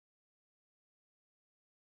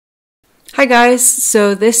Hi guys,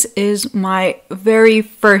 so this is my very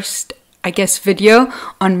first, video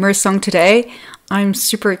on 𝗬𝗀𝗀𝗀𝗲 today. I'm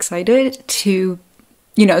super excited to,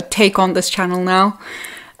 take on this channel now.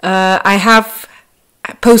 I have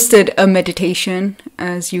posted a meditation,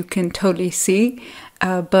 as you can totally see,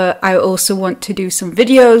 but I also want to do some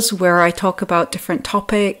videos where I talk about different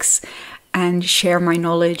topics and share my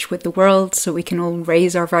knowledge with the world so we can all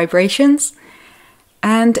raise our vibrations.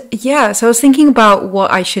 And yeah, so I was thinking about what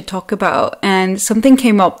I should talk about, and something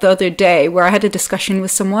came up the other day where I had a discussion with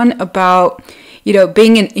someone about,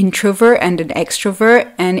 being an introvert and an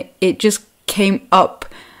extrovert, and it just came up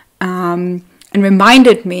and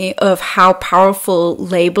reminded me of how powerful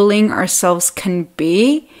labeling ourselves can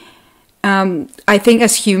be. I think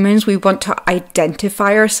as humans, we want to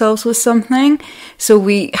identify ourselves with something, so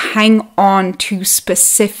we hang on to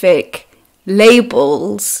specific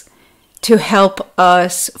labels to help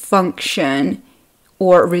us function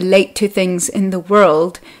or relate to things in the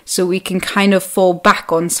world, so we can kind of fall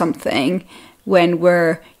back on something when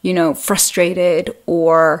we're, frustrated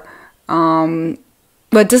or, but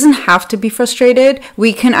it doesn't have to be frustrated.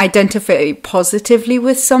 We can identify positively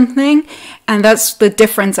with something, and that's the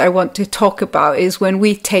difference I want to talk about, is when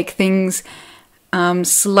we take things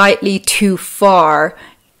slightly too far,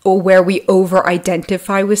 or where we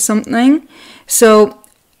over-identify with something. So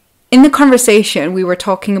in the conversation, we were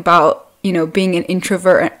talking about, being an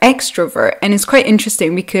introvert and extrovert. And it's quite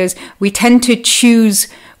interesting because we tend to choose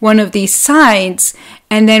one of these sides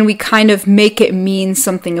and then we kind of make it mean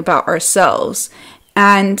something about ourselves.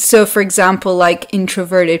 And so, for example, like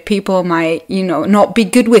introverted people might, not be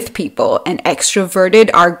good with people, and extroverted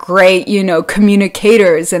are great,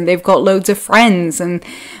 communicators, and they've got loads of friends. And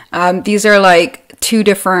these are like two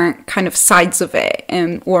different kind of sides of it,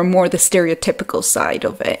 or more the stereotypical side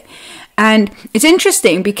of it. And it's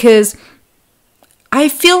interesting because I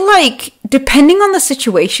feel like depending on the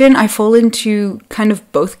situation, I fall into kind of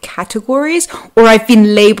both categories, or I've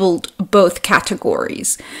been labeled both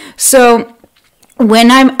categories. So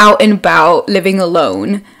when I'm out and about living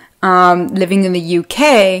alone, living in the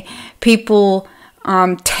UK, people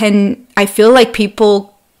I feel like people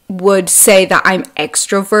would say that I'm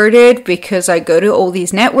extroverted because I go to all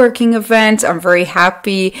these networking events. I'm very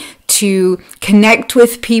happy to connect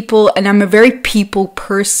with people, and I'm a very people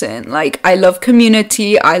person. Like, I love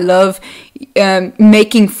community. I love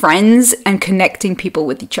making friends and connecting people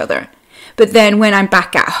with each other. But then when I'm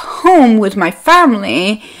back at home with my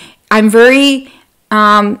family, I'm very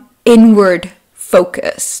inward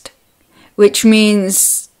focused, which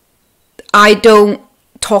means I don't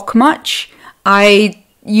talk much. I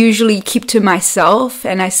usually keep to myself,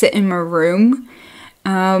 and I sit in my room.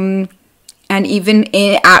 And even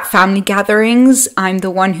at family gatherings, I'm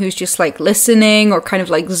the one who's just like listening or kind of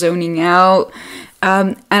like zoning out.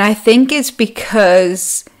 And I think it's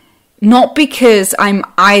not because I'm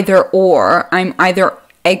either or, I'm either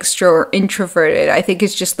extra or introverted. I think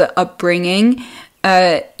it's just the upbringing.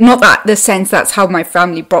 Not that the sense that's how my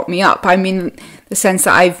family brought me up. I mean, the sense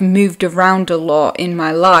that I've moved around a lot in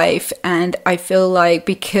my life, and I feel like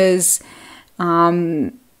because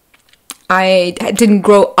I didn't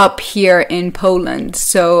grow up here in Poland,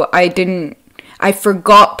 so I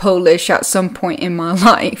forgot Polish at some point in my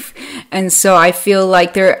life. And so I feel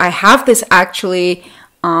like I have this actually,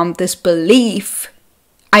 this belief.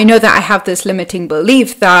 I know that I have this limiting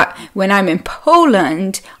belief that when I'm in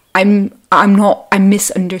Poland, I'm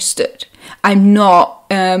misunderstood. I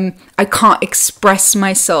can't express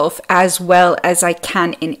myself as well as I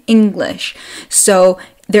can in English. So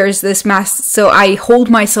there's this so I hold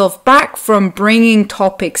myself back from bringing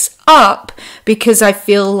topics up because I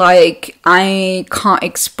feel like I can't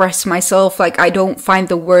express myself. Like, I don't find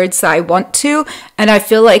the words that I want to, and I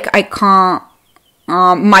feel like I can't,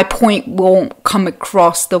 my point won't come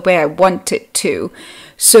across the way I want it to.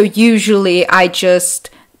 So usually I just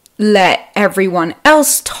let everyone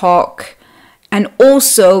else talk. And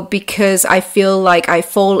also because I feel like I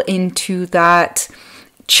fall into that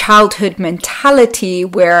childhood mentality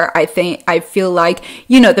where I feel like,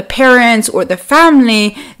 the parents or the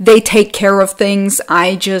family, they take care of things.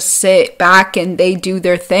 I just sit back and they do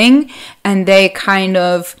their thing, and they kind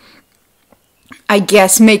of, I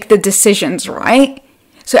guess, make the decisions, right?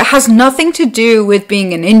 So it has nothing to do with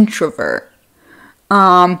being an introvert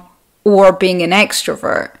or being an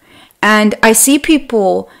extrovert. And I see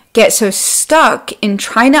people get so stuck in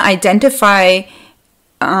trying to identify,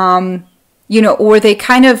 or they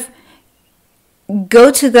kind of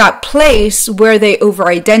go to that place where they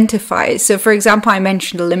over-identify. So for example, I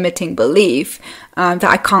mentioned a limiting belief that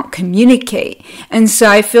I can't communicate. And so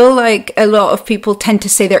I feel like a lot of people tend to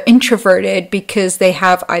say they're introverted because they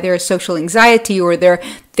have either a social anxiety or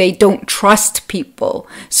they don't trust people.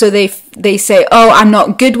 So they say, oh, I'm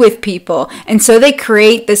not good with people. And so they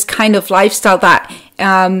create this kind of lifestyle that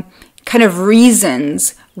kind of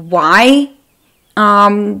reasons why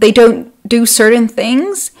they don't do certain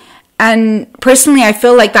things. And personally, I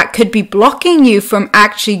feel like that could be blocking you from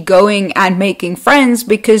actually going and making friends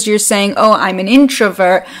because you're saying, oh, I'm an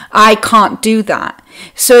introvert, I can't do that.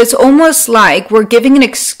 So it's almost like we're giving an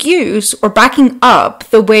excuse or backing up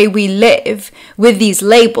the way we live with these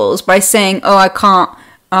labels by saying, oh, I can't,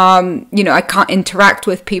 I can't interact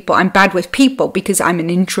with people. I'm bad with people because I'm an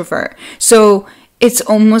introvert. So it's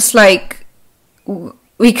almost like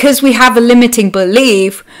because we have a limiting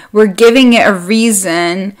belief, we're giving it a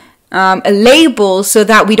reason, a label, so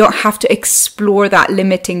that we don't have to explore that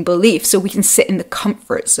limiting belief, so we can sit in the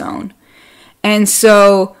comfort zone. And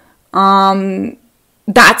so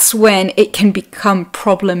that's when it can become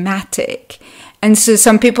problematic. And so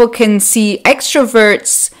some people can see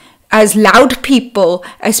extroverts as loud people,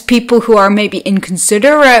 as people who are maybe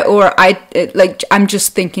inconsiderate, or I'm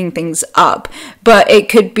just thinking things up. But it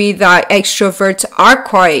could be that extroverts are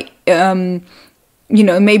quite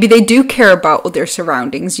maybe they do care about their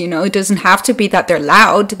surroundings, it doesn't have to be that they're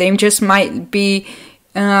loud. They just might be,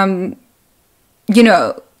 I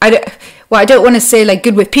don't want to say like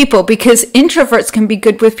good with people, because introverts can be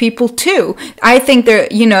good with people too. I think they're,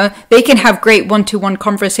 they can have great one-to-one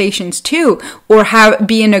conversations too, or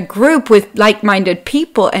be in a group with like-minded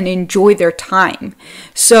people and enjoy their time.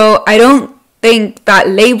 So I don't think that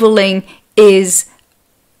labeling is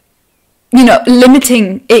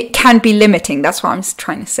limiting. It can be limiting. That's what I'm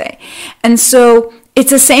trying to say. And so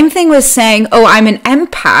it's the same thing with saying, oh, I'm an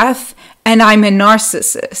empath and I'm a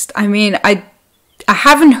narcissist. I mean, I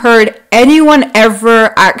haven't heard anyone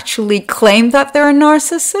ever actually claim that they're a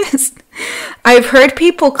narcissist. I've heard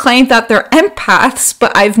people claim that they're empaths,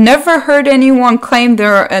 but I've never heard anyone claim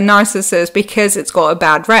they're a narcissist because it's got a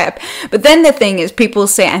bad rep. But then the thing is, people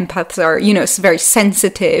say empaths are, very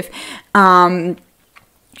sensitive, and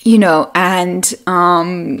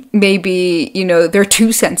maybe, they're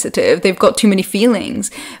too sensitive. They've got too many feelings.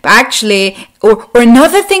 But actually, or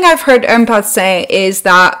another thing I've heard empaths say is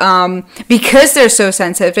that because they're so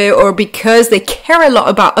sensitive, or because they care a lot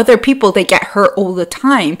about other people, they get hurt all the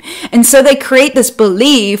time. And so they create this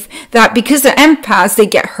belief that because they're empaths, they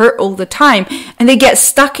get hurt all the time. And they get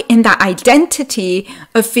stuck in that identity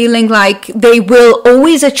of feeling like they will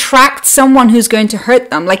always attract someone who's going to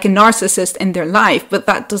hurt them, like a narcissist in their life. But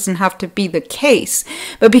that doesn't have to be the case.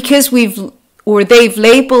 But because they've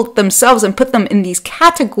labeled themselves and put them in these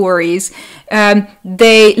categories,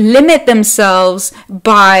 they limit themselves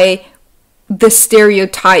by the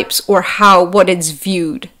stereotypes or what it's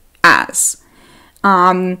viewed as.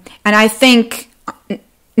 And I think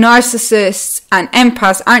narcissists and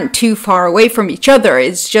empaths aren't too far away from each other.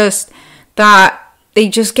 It's just that they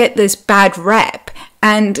just get this bad rep.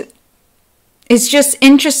 And it's just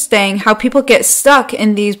interesting how people get stuck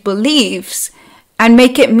in these beliefs and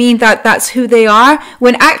make it mean that that's who they are,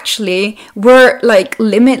 when actually we're like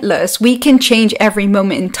limitless. We can change every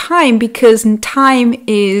moment in time, because time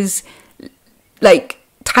is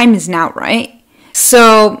now, right?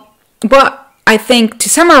 So what I think, to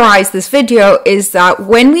summarize this video, is that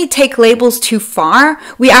when we take labels too far,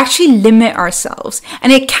 we actually limit ourselves.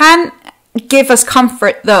 And it can give us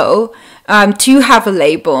comfort though, to have a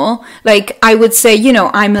label. Like I would say,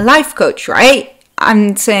 I'm a life coach, right?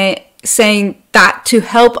 I'm saying that to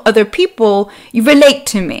help other people you relate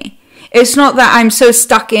to me. It's not that I'm so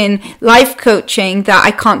stuck in life coaching that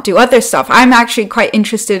I can't do other stuff. I'm actually quite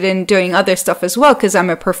interested in doing other stuff as well, because I'm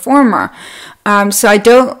a performer. So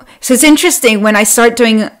it's interesting when I start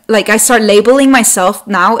labeling myself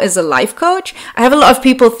now as a life coach. I have a lot of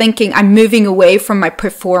people thinking I'm moving away from my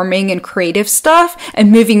performing and creative stuff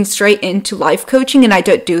and moving straight into life coaching, and I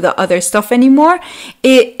don't do the other stuff anymore.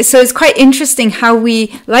 So it's quite interesting how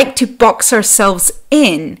we like to box ourselves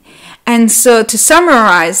in. And so to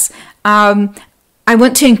summarize, I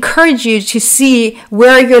want to encourage you to see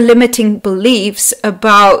where your limiting beliefs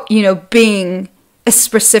about, being a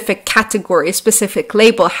specific category, a specific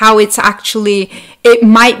label, how it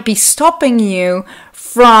might be stopping you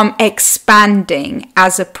from expanding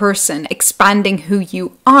as a person, expanding who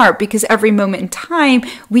you are, because every moment in time,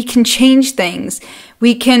 we can change things.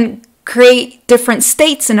 We can create different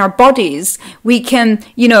states in our bodies. We can,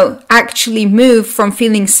 actually move from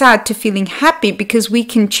feeling sad to feeling happy, because we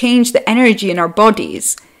can change the energy in our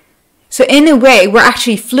bodies. So in a way, we're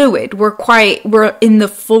actually fluid. We're in the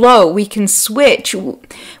flow. We can switch.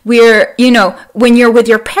 We're, you know, when you're with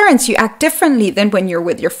your parents, you act differently than when you're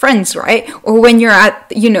with your friends, right? Or when you're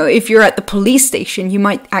at, you know, if you're at the police station, you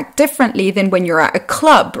might act differently than when you're at a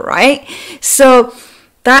club, right? So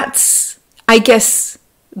that's, I guess,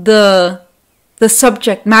 the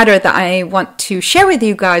subject matter that I want to share with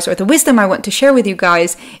you guys, or the wisdom I want to share with you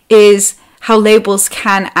guys, is how labels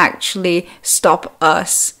can actually stop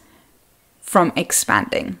us from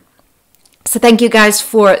expanding. So thank you guys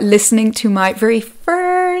for listening to my very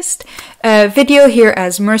first video here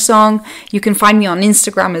as 𝗲𝗀. You can find me on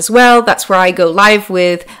Instagram as well. That's where I go live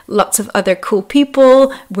with lots of other cool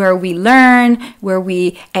people, where we learn, where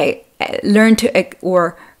we learn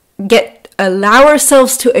to allow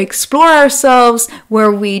ourselves to explore ourselves,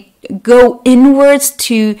 where we go inwards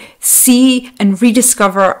to see and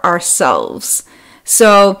rediscover ourselves.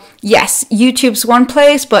 So yes, YouTube's one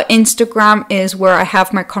place, but Instagram is where I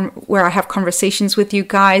have conversations with you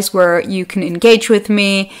guys, where you can engage with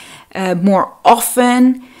me more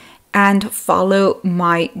often and follow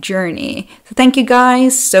my journey. So thank you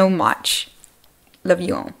guys so much. Love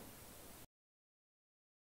you all.